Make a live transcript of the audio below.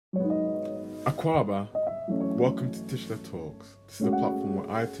Aquaba, welcome to Titular Talks. This is a platform where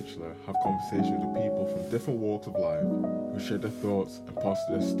I, Titular, have conversations with people from different walks of life who share their thoughts and pass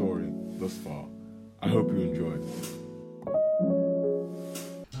their story thus far. I hope you enjoy.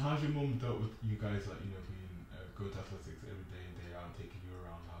 How's your mum dealt with you guys, like, being going to athletics every day and day out and taking you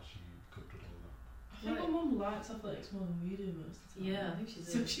around? How she coped with all that? I think my mum likes athletics more than we do most of the time. Yeah, I think she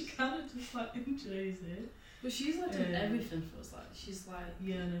does. So she kind of just like enjoys it. But she's like doing everything for us. Like she's like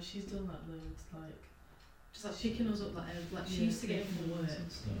she's done like loads, like just like picking us up like she used to get in from work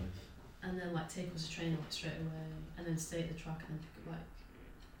and stuff. and then like take us to training like straight away and then stay at the track and then pick up like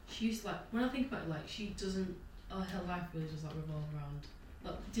she used to, like when I think about it, like she doesn't her life really does like revolve around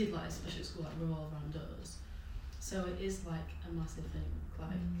did like especially at school like revolve around us. So it is like a massive thing.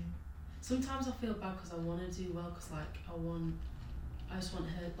 Like sometimes I feel bad because I want to do well because like I just want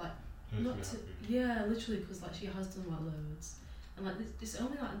her like not to literally because like she has done like loads and like it's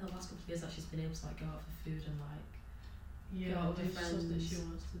only like in the last couple of years that she's been able to like go out for food and like go out with friends that she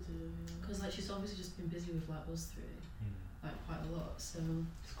wants to do because like she's obviously just been busy with like us three like quite a lot. So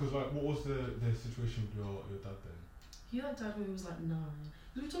because like what was the situation with your dad then? He like died when he was like 9.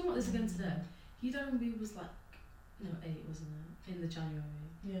 We were talking about this again today. He died when we was like 8, wasn't it, in the January?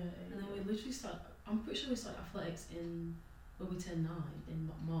 Yeah. 8, and then we literally started, I'm pretty sure we started athletics in when we turned 9 in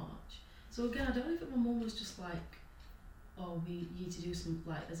March. So again, I don't know if my mum was just like, oh, we need to do some,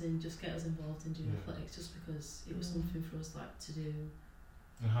 like, as in just get us involved in doing athletics just because it was something for us like to do.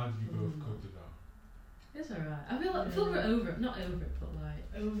 And how did you both cope with that? It's alright. I feel like I feel we're over it, not over it, but like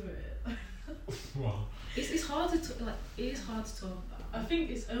over it. Wow. It's hard to it is hard to talk about. I think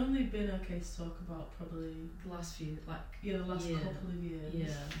it's only been okay to talk about probably the last few the last couple of years. Yeah.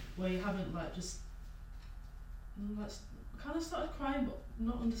 Where you haven't like just kind of started crying but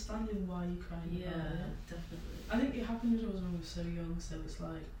not understanding why you're crying about it. Definitely. I think it happened when we were so young, so it's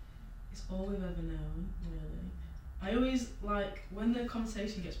like it's all we've ever known, really. I always like when the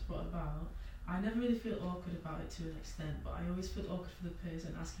conversation gets brought about, I never really feel awkward about it to an extent, but I always feel awkward for the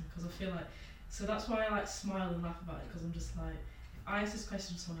person asking because I feel like, so that's why I like smile and laugh about it because I'm just like, if I ask this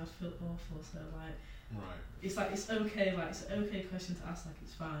question to someone I'd feel awful, so like it's like it's okay, like it's an okay question to ask, like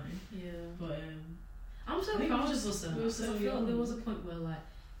it's fine. Yeah. But I'm so proud of us though. So I feel like there was a point where like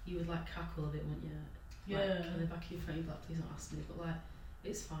you would like cackle a bit, wouldn't you? Like, in the back of your phone, you'd be like, please don't ask me. But like,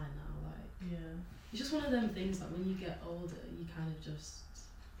 it's fine now. Like, it's just one of them things that when you get older, you kind of just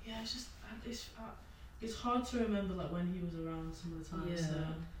it's just it's hard to remember like when he was around some of the time. So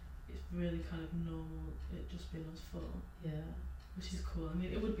it's really kind of normal. It just being us full. Yeah. Which is cool. I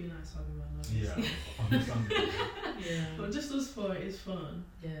mean, it would be nice to have him around. Obviously. Yeah, understandable. But just us four, it is fun.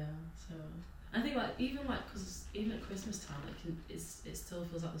 Yeah. So. I think like even because even at Christmas time, like it still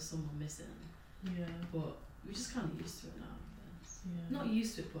feels like there's someone missing. Yeah. But we're just kind of used to it now. Yeah. Not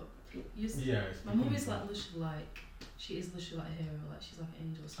used to it, but used to it. My mum is like literally like she is literally like a hero. Like she's like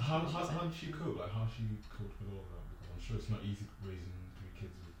an angel. So how did she cope? Like how she coped with all of that? Because I'm sure it's not easy raising 3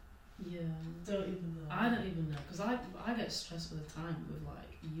 kids with. Yeah. Don't even know. I don't even know because I get stressed all the time with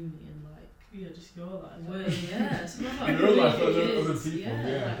like uni and like. Yeah, just your life. Well, yeah. So like your life, other people.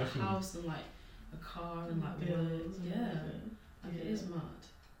 Yeah, like definitely. a house and like a car and like bills. Like it is mad.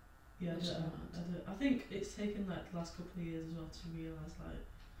 Yeah, I think it's taken like the last couple of years as well to realise like,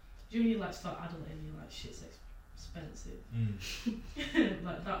 when you like start adulting, you're like shit's expensive.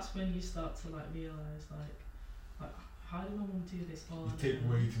 Like that's when you start to like realise like how did my mum do this all? You take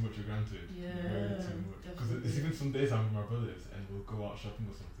way too much for granted. Yeah, way too much. Because there's even some days I'm with my brothers and we'll go out shopping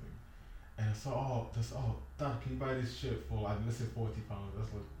or something. And I saw, Dad, can you buy this shirt for like, let's say £40?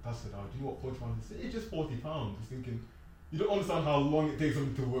 That's it. Do you know what £40 is? It's just £40. Just thinking, you don't understand how long it takes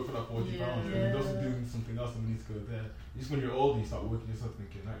something to work for that £40. And you're also doing something else and we need to go there. Just when you're older, you start working yourself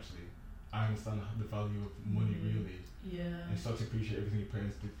thinking, actually, I understand the value of money really. Yeah. And you start to appreciate everything your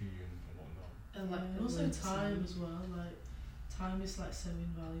parents did for you and whatnot. And like also time as well. Like time is like so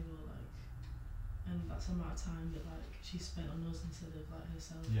invaluable. Like, and that's the amount of time that like she spent on us instead of like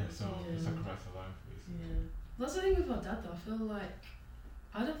herself. Yeah, so sacrifice her life basically. Yeah. That's the thing with my dad though. I feel like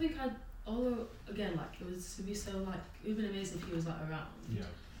I don't think although again like it was to be so like it would have been amazing if he was like around. Yeah.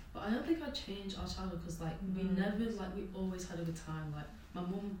 But I don't think I'd change our childhood because like we never like we always had a good time. Like my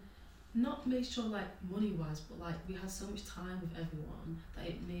mum, not made sure like money wise, but like we had so much time with everyone that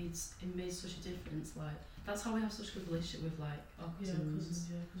it made such a difference. Like that's how we have such a good relationship with like our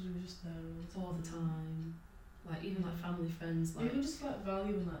cousins. Yeah, because we were just there all the time. Like even like family, friends, like even just like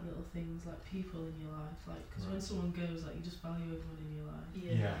valuing like little things, like people in your life, like because when someone goes, like you just value everyone in your life.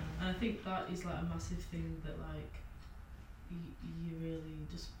 Yeah. And I think that is like a massive thing that like you really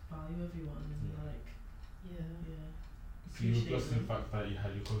just value everyone and like So you were appreciate blessed in the them. fact that you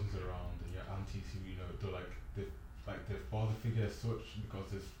had your cousins around and your aunties who, you know, they're like the father figure as such,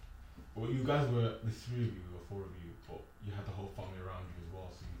 because there's, well, you guys were, the three of you or four of you, but you had the whole family around you as well,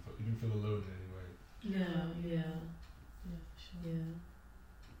 so you didn't feel alone in any way. Yeah. Yeah, for sure. Yeah.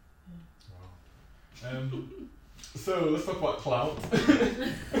 Wow. So let's talk about clout.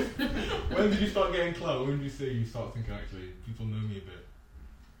 When did you start getting clout? When did you say you start thinking, actually, people know me a bit?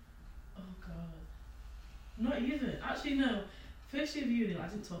 Oh god. Not even. Actually, no. First year of uni, I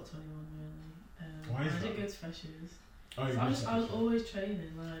didn't talk to anyone really. Why is I that? didn't go to freshers. Oh, you So used to I was teach it. always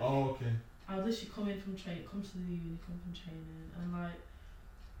training. Like, Oh, okay. I would literally come in from training, come to the uni, come from training, and like,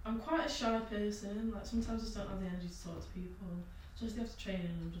 I'm quite a shy person. Like, sometimes I just don't have the energy to talk to people. Especially after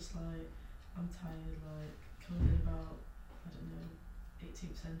training, I'm just like, I'm tired. Like, coming in about, I don't know,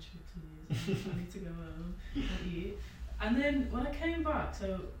 18th century, please. I need to go home and eat. And then when I came back,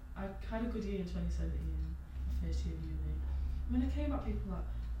 so I had a good year in 2017, my first year of uni. When I came back, people were like,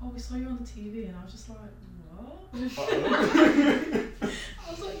 oh, we saw you on the TV, and I was just like, what?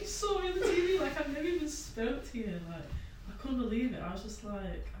 I was like, you saw me on the TV? Like, I've never even spoke to you. Like, I couldn't believe it. I was just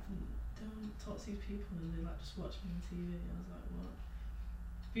like, I don't talk to these people, and they like just watch me on TV. I was like, what?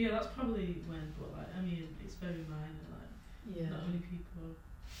 But yeah, that's probably when. But like, I mean, it's very minor. Like, not many people.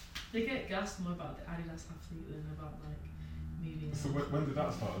 They get gassed more about the Adidas athlete than about like me being. So when did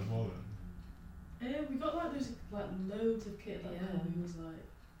that start as well then? We got like those like loads of kit like Yeah. when we was like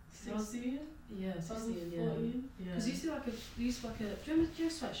 16, Yeah, 16, yeah. 14. Yeah. Because you used to like a, do you remember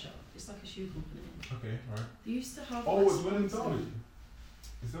Sweatshop? It's like a shoe company. Okay, right. They used to have. Oh, like, it's one in sponsors. Derby?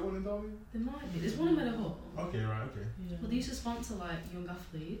 Is there one in Derby? There might be. There's one in Meadow Hall. Okay, right, okay. Yeah. Well, they used to sponsor like young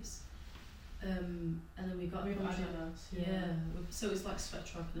athletes. And then we got a With contract. Adidas. Yeah. So it's like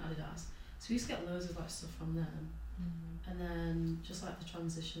Sweatshop and Adidas. So we used to get loads of like stuff from them. And then just like the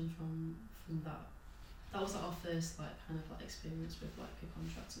transition from that. That was like our first like kind of like experience with like a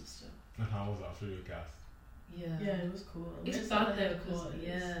contract and stuff. And how was that for you, Gas? Yeah. Yeah, it was cool. It's Where's bad the though, headquarters?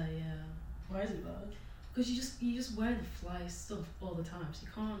 yeah. Why is it bad? Because you just wear the fly stuff all the time, so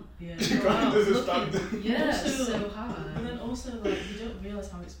you can't. Yeah. go out There's a looking- standard. Yeah, Also, it's so And hard. then also like you don't realise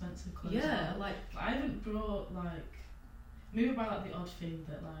how expensive clothes Yeah, are. like I haven't brought like, maybe I buy like the odd thing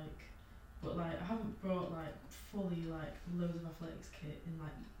that like, but like I haven't brought like fully like loads of athletics kit in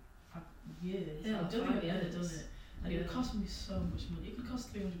like years. Yeah, I don't think 5 I've ever years. done it. Like it Yeah. would cost me so much money. It could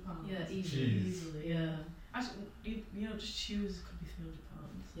cost £300. yeah, Jeez. easily. Yeah, Actually, you know, just shoes could be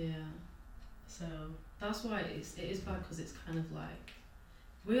 £300. yeah. So That's why it is bad because it's kind of like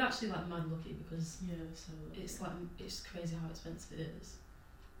we're actually like mad lucky because yeah, so it's crazy how expensive it is.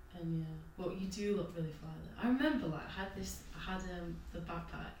 And yeah, but you do look really fly there. I remember like I had the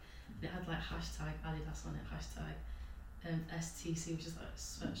backpack and it had like hashtag Adidas on it, hashtag STC, which is like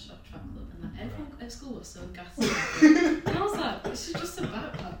Sweatshop Track Club, and like everyone at school was so gassed about it. And I was like, this is just a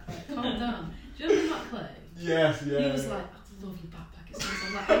backpack, like calm down. Do you remember Matt Clay? Yes, yeah. He was like, I love your backpack. It's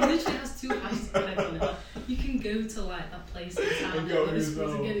awesome. Like, it literally has 2 hashtags on it. Like, you can go to like that place in town And go at the school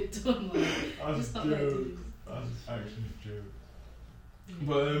to yourself. get it done. Like, That's just a that like, joke. dude. That's actually a joke.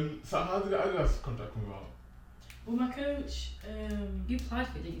 But so how did the Adidas contract come about? well, my coach, You applied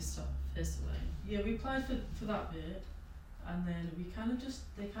for it, didn't you? Stop first away. yeah, we applied for that bit, and then they kind of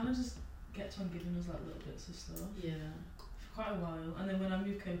just kept on giving us like little bits of stuff Yeah. for quite a while. And then when I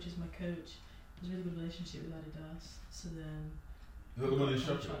moved coaches, my coach has a really good relationship with Adidas, so then Is that the one in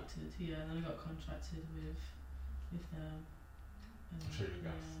Sheffield? contracted. Yeah, and then I got contracted with them. I'm sure you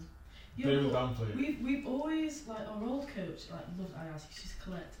guys. Yeah, They will but downplay it. we've always like our old coach like loved Adidas. He used to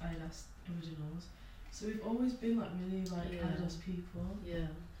collect Adidas originals, so we've always been like really like Yeah. Adidas people. Yeah.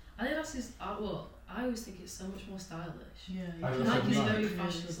 Adidas is, well, I always think it's so much more stylish. Yeah, Adidas Nike is is very really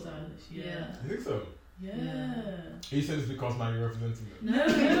fashionable. stylish. Yeah. Yeah. You think so? Yeah. Yeah. He said it's because now you're representing it.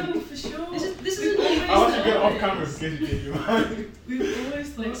 No, for sure. This We've isn't always even I want to get thought off it. camera in case you change your mind. We've always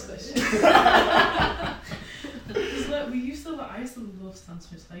thought Next this. question. It's like we used to like. I used to love Stan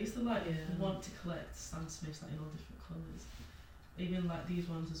Smiths. I used to like Yeah. want to collect Stan Smiths like in all different colours, even like these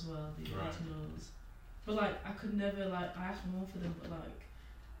ones as well, the Right. originals. But like I could never like I asked more for them, but like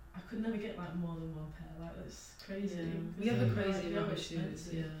I could never get like more than one pair. Like it's crazy. Yeah. 'cause We have a they're, crazy they're amount of shoes.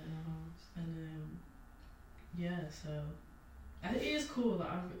 expensive. Yeah. in our house. And yeah, so and it is cool. Like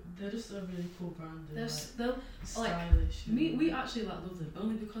they're just a really cool brand. And, They're like, they'll stylish. and- we actually like love them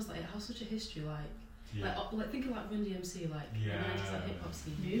only because like it has such a history. Like think of like Run DMC, like Yeah. the 90s like hip hop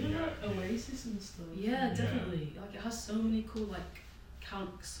scene. even Yeah, like yeah. Oasis and stuff. Yeah, Yeah. definitely. Like it has so many cool like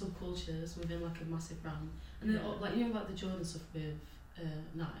subcultures within like a massive brand. And then Yeah. like you know like the Jordan stuff with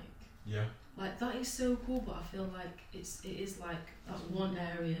Nike. Yeah. Like that is so cool, but I feel like it is like that one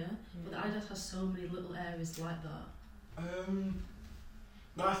area. But the Yeah. Adidas has so many little areas like that.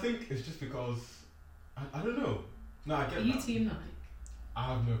 No, I think it's just because I don't know. No, I get Are you that. team Nike? I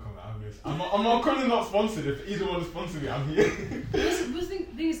have no comment. I'm not currently not sponsored. If either one is sponsoring me, I'm here. The thing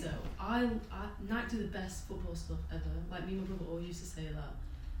is though, I Nike do the best football stuff ever. Like me and my brother always used to say that.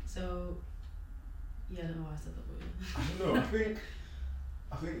 So yeah, I don't know why I said that, but yeah. I don't know.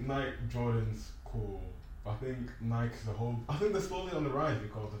 I think Nike Jordan's cool. But I think Nike as a whole. I think they're slowly on the rise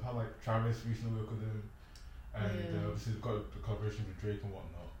because they've had like Travis recently work with them, and obviously they've got a collaboration with Drake and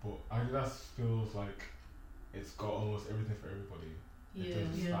whatnot. But Adidas feels like it's got almost everything for everybody. In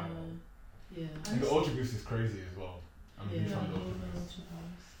terms of style. Yeah. And the Ultra Boost is crazy as well. I'm a Yeah. huge fan of the all Ultra the Boost. Ultra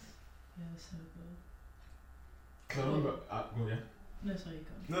Boost. Yeah, so good. Cause I remember, well, yeah. No, sorry, you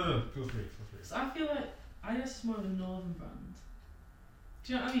go. No, feel free. So I feel like Adidas is more of a northern brand.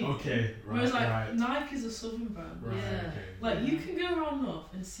 Do you know what I mean? Okay, right. Whereas like right. Nike is a southern brand. Right, Yeah. okay. Like you can go around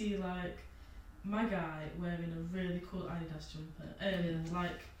north and see like my guy wearing a really cool Adidas jumper,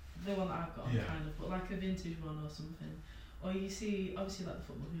 like the one that I've got on kind of, but like a vintage one or something. Or you see obviously like the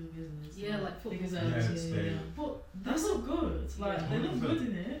football business. Yeah, like football big as fans, yeah. But they look good. Like Yeah. they look good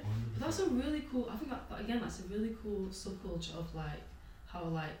in it. 100%. That's a really cool. I think that again, that's a really cool subculture of like how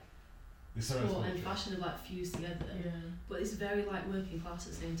like It's so sport and culture. fashion are like fused together. Yeah. But it's very like working class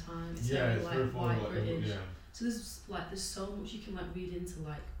at the same time. It's Yeah, very it's like very white forward, British. yeah. So there's so much you can like read into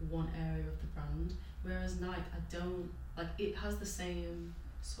like one area of the brand. Whereas Nike, I don't like it has the same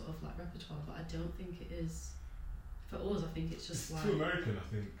sort of like repertoire, but I don't think it is. For us, I think it's just It's like too American, I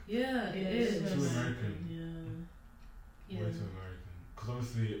think. yeah, it it's is. Too American. Yeah. Yeah. Way too American. Because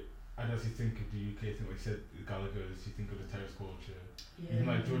obviously, as you think of the UK, think like you said, Gallagher's, you think of the terrace culture. Yeah. Even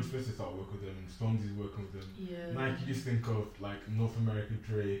like George Smith started working with them, Stormzy's working with them. Yeah. Nike, you just think of like North America,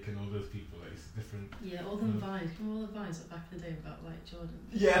 Drake, and all those people. Like it's different. Yeah, all them vines. Remember all the vines like back in the day about like Jordan?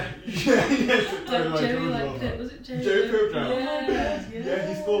 Yeah. Like Jerry, Jordan like Pitt, was it Jerry? Jerry Pitt, right? Yeah.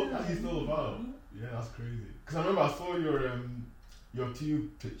 He's still about. Yeah, that's crazy. Because I remember I saw your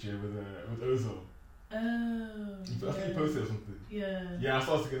tube picture with Ozil. Oh. I think you posted or something. Yeah. Yeah, I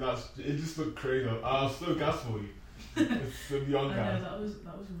saw thinking it just looked crazy. I was so gassed for you. It's so beyond I gas. know that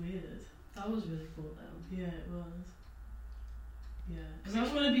was weird. That was really cool though. Yeah, it was. Yeah, because I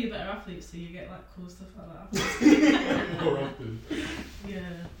just want to be a better athlete, so you get like cool stuff like that. More often. Yeah,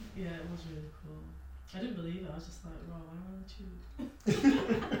 it was really cool. I didn't believe it. I was just like, wow, I'm on the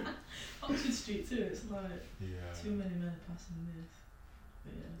tube. Oxford Street too. It's like too many men passing this.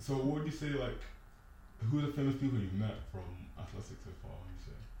 But yeah. So what would you say, like, who are the famous people you met from athletics so far, would you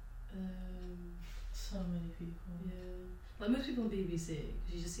say? So many people. Yeah. Like most people on BBC,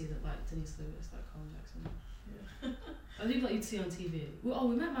 because you just see that like Denise Lewis, like Colin Jackson. Yeah. I think like you'd see on TV.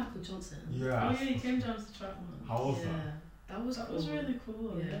 We met Michael Johnson. Yeah. Oh yeah, he came down to the track once. How was Yeah. That was That cool. was really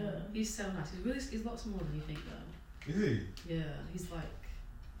cool. Yeah. He's so nice. He's lots more than you think though. Is he? Yeah. He's like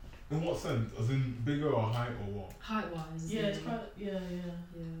In what sense? As in bigger or height or what? height wise. Yeah, it's quite. Yeah.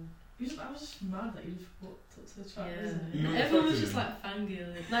 Yeah. I was just mad that you just walked up to the track, Yeah. isn't You it? know, Everyone was expected just like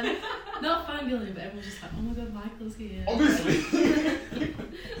fangirling. Like not fangirling, but everyone was just like, oh my god, Michael's here. Obviously.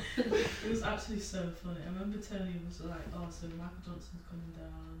 It was actually so funny. I remember Tony was like, oh, so Michael Johnson's coming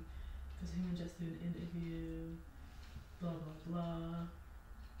down because him and Jess do an interview, blah blah blah.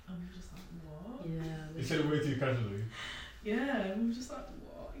 And we were just like, what? Yeah. You said it way too casually. Yeah, and we were just like,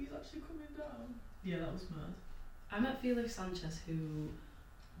 what? He's actually coming down. Yeah, that was mad. I met Felix Sanchez who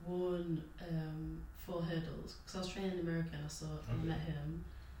won 4 hurdles because I was training in America and I met him,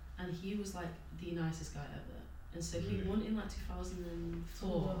 and he was like the nicest guy ever. And so he Really? won in like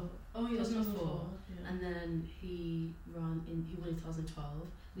 2004. Oh yeah, 2004. Yeah. And then he won in 2012.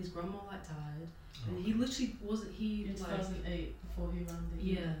 And his grandma like died, and he Okay. literally wasn't in like 2008 before he ran the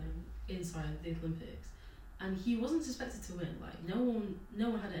Yeah. inside the Olympics, and he wasn't expected to win. Like no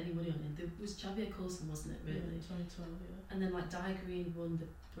one had anybody on him. It was Javier Coulson, wasn't it? Really. Yeah, 2012. Yeah. And then like Di Green won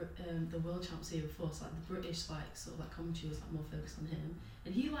the world champs the year before, so like the British like sort of like commentary was like more focused on him,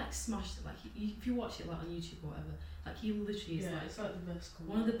 and he like smashed it. Like if you watch it like on YouTube or whatever, like he literally is like it's like the best.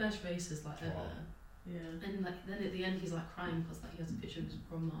 one of the best racers like ever. Wow. Yeah. And like then at the end he's like crying because like he has a picture of his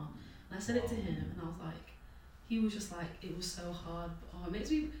grandma, and I said it to him, and I was like, he was just like, it was so hard, but oh, it makes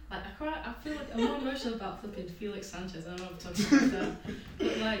me like I cry. I feel like I'm more emotional about flipping Felix Sanchez. I don't know if I'm talking about that,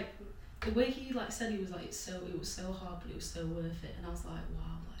 but like the way he like said he was like it was so hard, but it was so worth it, and I was like,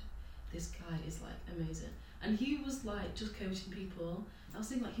 wow, like this guy is like amazing, and he was like just coaching people. And I was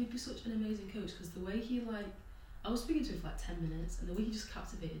thinking like he'd be such an amazing coach because the way he like. I was speaking to him for like 10 minutes, and the way he just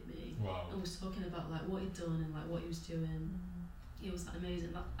captivated me Wow. and was talking about like what he'd done and like what he was doing. Mm. It was like,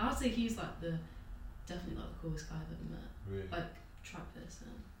 amazing. Like, I would say he's like definitely like the coolest guy I've ever met. Really? Like track person.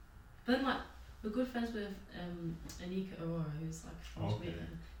 But then like we're good friends with Anika Aurora, who's like from Okay.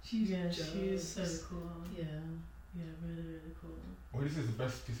 Sweden. She's she's so cool. Yeah. Yeah, really, really cool. What is the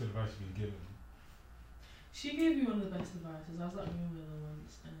best piece of advice you've been given? She gave me one of the best advices. I was like room with her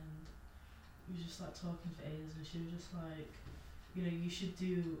once, and we were just like talking for ages, and she was just like, you know, you should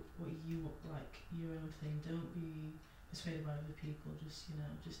do what you like, your own thing. Don't be persuaded by other people. Just, you know,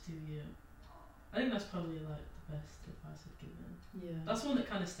 just do you. I think that's probably like the best advice I've given. Yeah. That's one that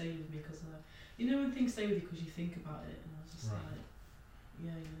kind of stayed with me because, you know, when things stay with you because you think about it, and I was just Right. like,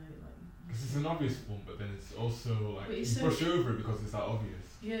 yeah, you know, like. Because it's an obvious one, but then it's also like But you it's so- brush over it because it's that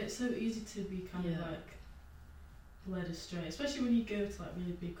obvious. Yeah, it's so easy to be kind of Yeah. like led astray, especially when you go to like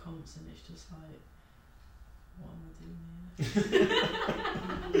really big comps and it's just like, what am I doing here?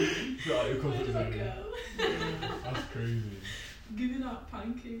 So, like, your Where comfort do I zone. go? Yeah. That's crazy. Giving out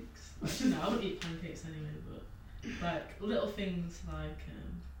pancakes. Actually, no, I don't eat pancakes anyway, but like little things like,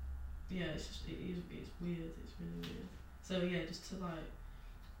 yeah, it's just it's weird. It's really weird. So yeah, just to like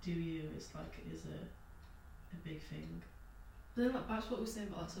do you, it's like it is a big thing. But then like back to what we were saying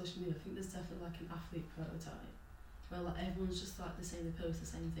about like social media, I think there's definitely like an athlete prototype where like everyone's just like the same, they post the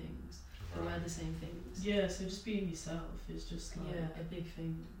same things, they wear the same things. Yeah, so just being yourself is just like Yeah, a big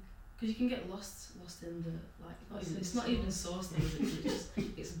thing. Because you can get lost in the like not Lost even, in it's not even sauce. sauce things, it's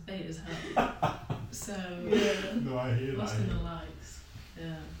just it's bait as hell. So yeah, No, I hear lost that. in the likes.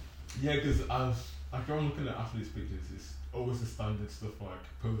 yeah. Yeah, because like when I'm looking at athletes' pictures, it's always the standard stuff like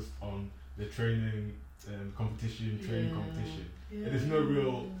post on the training, competition, training Yeah. competition. Yeah. There's no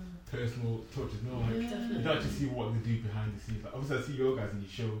real personal touch. There's no like Yeah. you don't actually see what they do behind the scenes. Like obviously I see your guys and you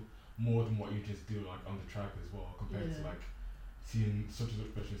show more than what you just do like on the track as well compared to Yeah. like seeing such and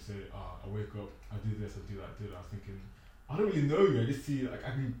such person say, I wake up, I do this, I do that, do that. I was thinking, I don't really know you. I just see like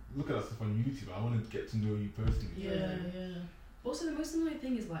I can look at that stuff on YouTube. I want to get to know you personally. Yeah, yeah. Also, the most annoying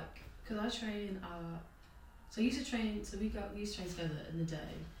thing is like, because I train, so I used to train, so we used to train together in the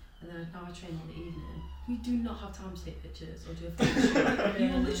day, and then now I train in the evening. We do not have time to take pictures or do a photo shoot.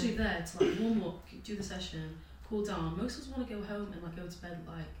 You are literally there to like warm up, do the session, cool down. Most of us want to go home and like go to bed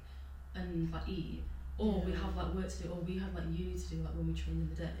like, and like eat. Or we Yeah. have like work to do, or we have like uni to do like when we train in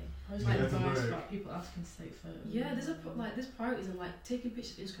the day. I was Yeah, like that's advice annoying. about people asking to take photos. Yeah, there's priorities, and like taking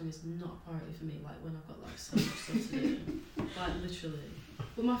pictures of Instagram is not a priority for me. Like when I've got like so much stuff to do, like literally.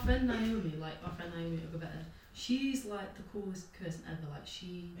 But my friend Naomi Ogabeta, she's like the coolest person ever. Like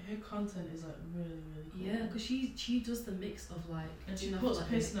Her content is like really, really cool. yeah, because she does the mix of like, and she you know, puts like,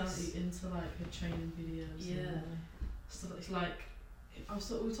 personality mix. into like her training videos. Yeah. And stuff. It's like we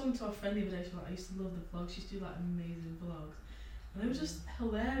were talking to our friend the other day. She was like, I used to love the vlogs. She used to do like amazing vlogs, and they were just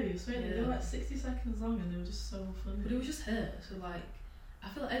hilarious. Right? They Yeah. were like 60 seconds long, and they were just so funny. But it was just her, so like I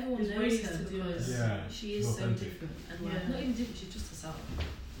feel like everyone There's knows ways her to do because it. Yeah, she she's is so authentic. different, and like Yeah. not even different, she's just herself. Yeah,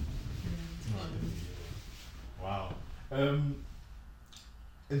 it's No, fun. definitely, yeah. Wow.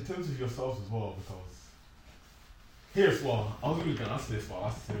 In terms of yourselves as well, because here's what I was really gonna ask this, but I'll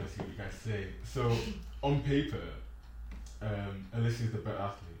ask this see what you guys say. So on paper, Alicia is the better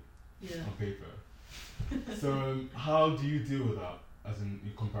athlete Yeah. on paper. So how do you deal with that as in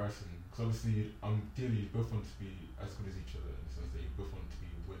comparison? Because obviously, ideally, you both want to be as good as each other in the sense that you both want to be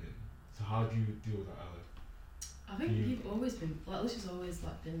winning. So how do you deal with that, Ella? I think You- you've always been like Alicia's always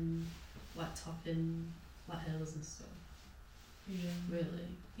like been like top in like hills and stuff. Yeah. Really,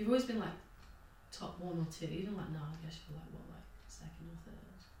 you've always been like top 1 or 2. Even like now, I guess you're like what, like 2nd or 3rd.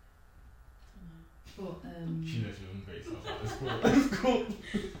 But She knows your own base. I was like, that's cool.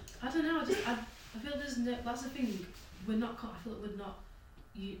 I don't know. I feel there's no. That's the thing. We're not. I feel like we're not.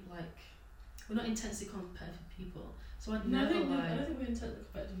 We're not intensely competitive people. So I'd No, I never think like. I don't think we're intently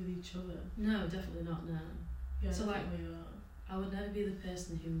competitive with each other. No, definitely not. No. Yeah, So, I like- think we are. I would never be the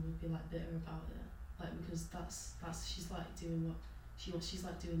person who would be like bitter about it, like because that's she's like doing what she wants. She's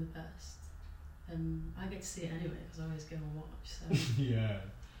like doing the best, and I get to see it anyway because I always go and watch. So Yeah.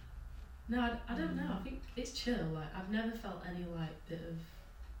 no, I don't know. I think it's chill. Like I've never felt any like bit of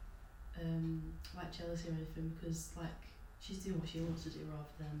like jealousy or anything because like she's doing what she wants to do rather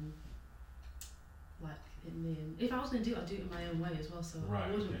than like in me. And if I was gonna do it, I'd do it in my own way as well. So Right,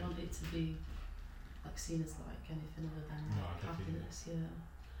 I wouldn't yeah. want it to be like seen as like anything other than No, like I definitely- happiness.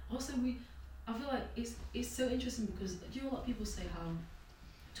 Yeah. Also, I feel like it's so interesting because do you know a lot of people say how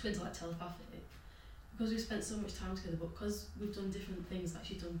twins are like telepathic because we've spent so much time together, but because we've done different things, like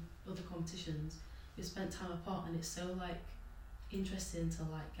she's done other competitions, we've spent time apart, and it's so like interesting to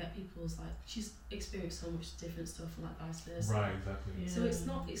like get people's like she's experienced so much different stuff and like vice versa. Right. Exactly. Yeah. So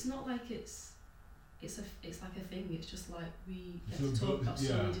it's not like it's it's like a thing. It's just like we get So to talk about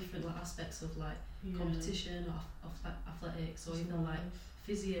so yeah. many different like aspects of like competition or athletics or even like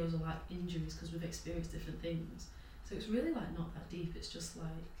physios or like injuries because we've experienced different things. So it's really like not that deep. It's just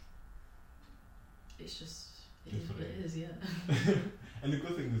like it is what it is, yeah. And the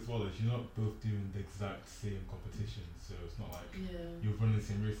good thing as well is you're not both doing the exact same competition, so it's not like Yeah. you're running the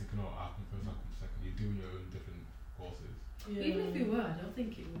same race and cannot happen first, I come second. You're doing your own different courses. Yeah. Even if we were, I don't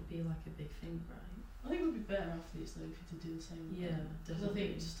think it would be like a big thing, right? I think it would be better athletes though if you could do the same. Yeah, Because I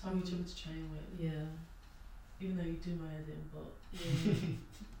think it's just have each other to train with. Yeah. Even though you do my head in, but Yeah.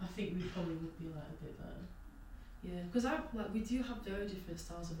 I think we probably would be like a bit better. Yeah, because we do have very different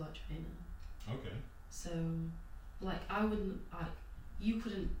styles of like training. Okay. So, like I wouldn't like you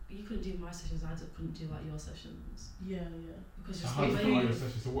couldn't do my sessions. I couldn't do like your sessions Yeah. because So just how the do way you you. find your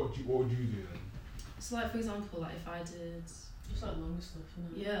session? So what would you do then? So like for example, like if I did Just like longer stuff,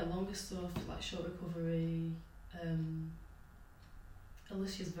 you know. longer stuff like short recovery.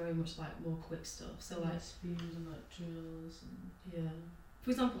 Alicia's very much like more quick stuff. So like speed and like drills and yeah.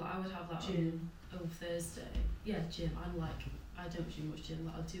 For example, I would have that gym. on Thursday. Yeah, gym. I don't do much gym.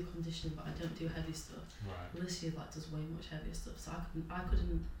 Like I do conditioning, but I don't do heavy stuff. Right. Alicia like does way much heavier stuff, so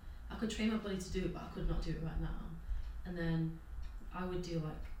I could train my body to do it, but I could not do it right now. And then I would do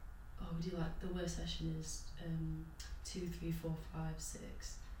like the worst session is 2, 3, 4, 5,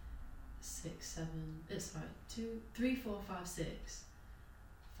 6, 6, 7. It's right 2, 3, 4, 5, 6,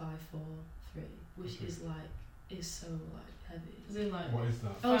 5, 4, 3, which Okay. is so like heavy. As in like What is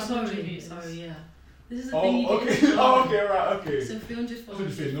that? Oh 500 meters. sorry, yeah. This is the thing you Oh, get okay. into the Oh, gym. okay, right, okay. So 300, I was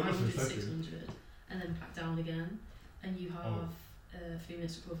gonna say 400, numbers for a 500, second. 600, and then back down again, and you have Oh. 3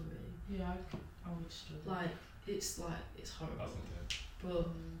 minutes recovery. Yeah, I would struggle. Like it's horrible. That's intense. But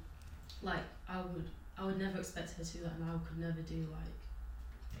like I would never expect her to do that, and I could never do like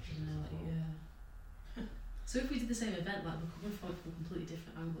yeah. So if we did the same event, like we're coming from completely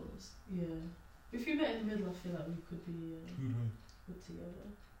different angles. Yeah. If you met in the middle, I feel like we could be Who'd win? good together.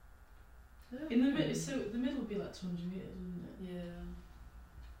 In the middle, so the middle would be like 200 meters, wouldn't it? Yeah.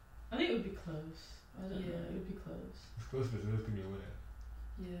 I think it would be close. I don't know. Yeah. It would be close. It's close, but there's gonna be a winner.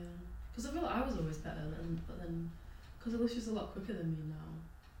 Yeah. Because I feel like I was always better, but then because Alicia's a lot quicker than me now,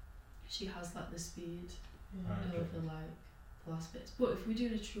 she has like the speed Yeah. Right. Okay. over like the last bits. But if we're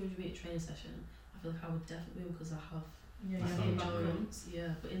doing a 200 meter training session, I feel like I would definitely win because I have Yeah. That's the not Yeah. true. balance.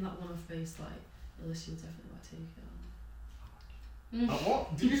 Yeah, but in that one-off race, like Alicia would definitely like take it on.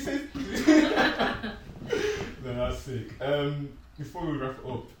 What? Did you say? No, that's sick. Before we wrap it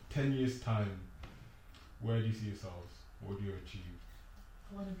up, 10 years time, where do you see yourselves? What do you achieve?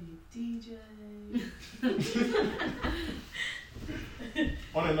 I want to be a DJ.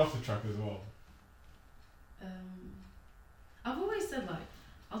 On and off the track as well. I've always said like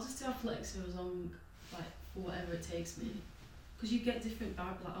I'll just do athletics for as long like for whatever it takes me, because you get different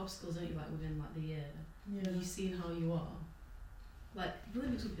like obstacles, don't you? Like within like the year, Yeah. you've seen how you are. Like the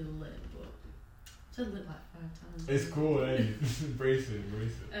Olympics would be lit, but I've said lit like 5 times. It's cool, eh? Embrace it,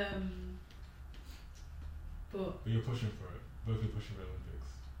 embrace it. But But you're pushing for it. Both are pushing for the Olympics.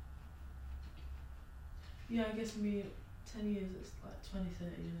 Yeah, I guess for me, 10 years, it's like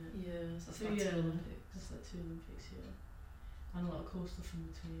 2030, isn't it? yeah, so that's So like yeah, 2 Olympics. It's like 2 Olympics, yeah. And a lot of cool stuff in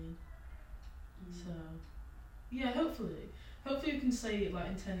between. So, yeah, hopefully we can say like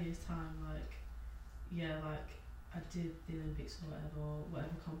in 10 years time, like, yeah, like I did the Olympics or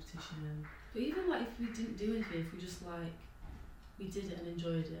whatever competition. But even like if we didn't do anything, if we just like we did it and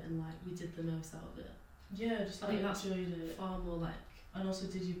enjoyed it and like we did the most out of it, Yeah, just I like think that's enjoyed it far more like and also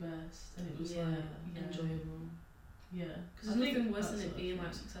did your best, and it was yeah, like enjoyable. Yeah, Because I there's think nothing worse that's than it what I being think.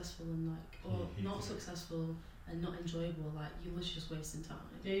 like successful and like or Yeah, not hated it. successful and not enjoyable. Like you're literally just wasting time.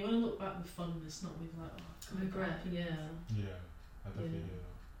 Yeah, you want to look back with fondness, not with like Regret. Yeah. Yeah, I definitely Yeah. hear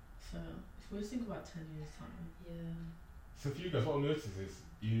that. So if we just think about 10 years time, Yeah. So for you guys, what I've noticed is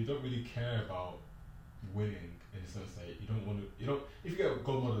you don't really care about winning in the sense that you don't want to. You don't. If you get a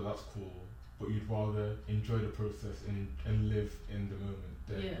gold medal, that's cool, but you'd rather enjoy the process and live in the moment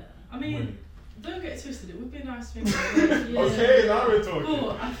than Yeah. I mean, winning. don't get it twisted. It would be a nice thing. Yeah. Okay, now we're talking.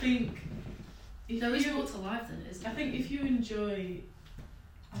 But I think if There is you, more to life than it is. I think if you enjoy,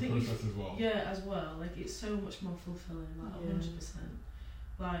 I The think if, process as well. yeah, as well. Like it's so much more fulfilling. Like Yeah. 100%.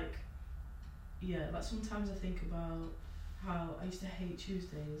 Like, yeah. Like sometimes I think about how I used to hate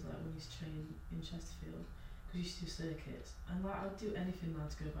Tuesdays. Like when I used to train in Chesterfield, because I used to do circuits, and like I'd do anything now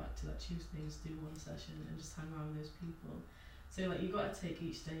to go back to that Tuesday and just do one session and just hang around with those people. So like you got to take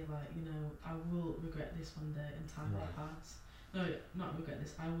each day. Like I will regret this one day and time will Right. pass. No, not regret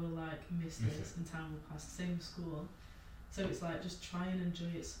this. I will like miss Miss this and time will pass. Same with school. So it's like just try and enjoy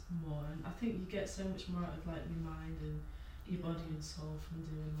it more, and I think you get so much more out of like your mind and your body and soul from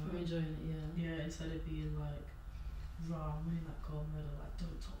doing From that. enjoying it, yeah. Yeah, instead of being like, raw, I'm winning that gold medal, like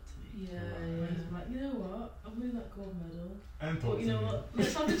don't talk to me. Yeah, Whereas yeah. I'm like, you know what, I'm winning that gold medal, And but talk you to know me. what,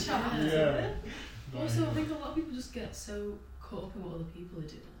 let's have a chat after Yeah. it. Also, I think a lot of people just get so caught up in what other people are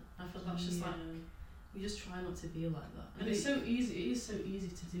doing. I feel that's just like, we just try not to be like that. And it's so easy, it is so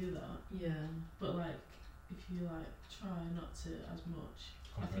easy to do that, Yeah. but like, if you like try not to as much,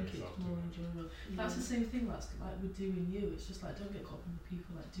 I Compare think yourself it's to more them. enjoyable. That's the same thing that's like with doing you, it's just like don't get caught up in the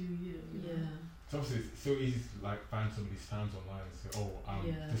people that do you, you know? Yeah. So obviously it's so easy to like find somebody's times online and say, oh, I'm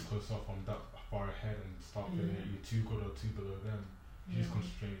Yeah. this close off, I'm that far ahead, and start feeling Yeah. you're too good or too below them. You just Yeah.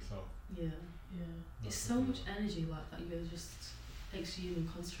 constrain yourself. Yeah. Yeah. It's That's so the much thing. energy like that. You're just exuding and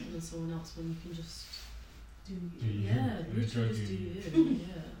concentrating on someone else when you can just Do you? Do you? yeah, And literally enjoy just do doing you.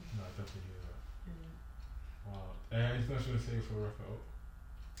 Yeah. No, I definitely hear that. Yeah. Wow. Anything else you want to say before we wrap it up?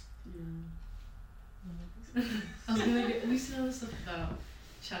 I was gonna get. Have you seen all the stuff about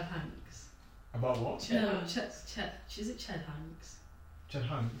Chad Hanks? About what? Chet no, Hanks. Chet. Is it Ched Hanks? Chet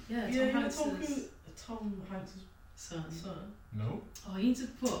Hanks? Yeah, Yeah, you know Hanks' Tom Hanks' son. son. No? Oh, you need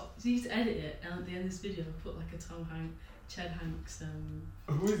to edit it, and at the end of this video, put like a Ched Hanks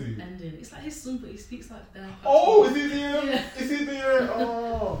Who is he? ending. It's like his son, but he speaks like that. Oh, is he the Yeah. is he the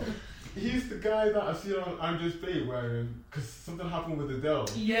oh, he's the guy that I see on Andrew's Bay wearing, because something happened with Adele.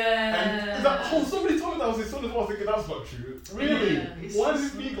 Yeah. And is that, oh, somebody told me that was his son as well. I was thinking that's not true. Really? Yeah, it's Why his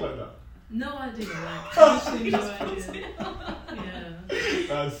does he speak son. like that? No idea. Like, literally no idea. Yeah.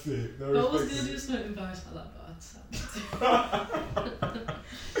 That's it. No I was respect gonna to do something embarrassed like that, but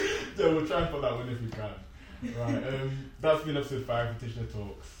I'd Yeah, we'll try and put that one if we can. Right, that's been episode 5 of Petitioner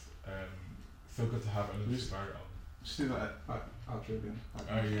Talks. So good to have another Just- Barrett on. Just do that outro again.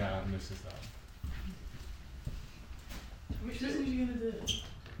 Oh yeah, I missed that. Which one are you gonna do?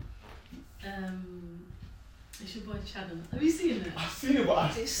 it's your boy Chad. Have you seen it? I've seen it,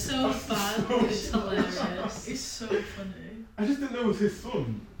 but It's so bad. It's hilarious. It's so funny. I just didn't know it was his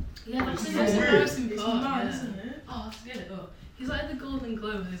son. Yeah, that's It's the most so weird. embarrassing It's part. mad, yeah. isn't it? Oh, I have to get it up. He's like at the Golden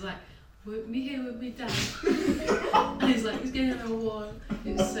Globe and he's like, with me here with me dad. And he's like, he's getting an award.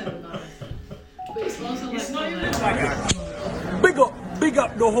 It's so embarrassing. But it's also like, It's not even hilarious. Big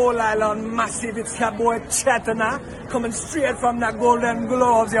up the whole island, massive. It's your boy Chetana, coming straight from the Golden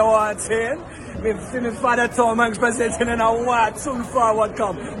Globes, you want to say? Me see me father Tom Hanks presenting in a white, soon forward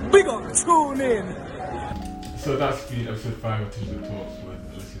come. Big up, tune in. So that's been episode 5 of Petitioner Talks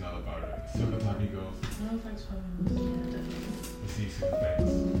with Alicia and Ala Barrett. So good to have you girls. No, thanks for having us. Yeah, definitely. We'll see you soon.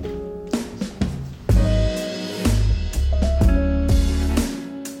 Thanks.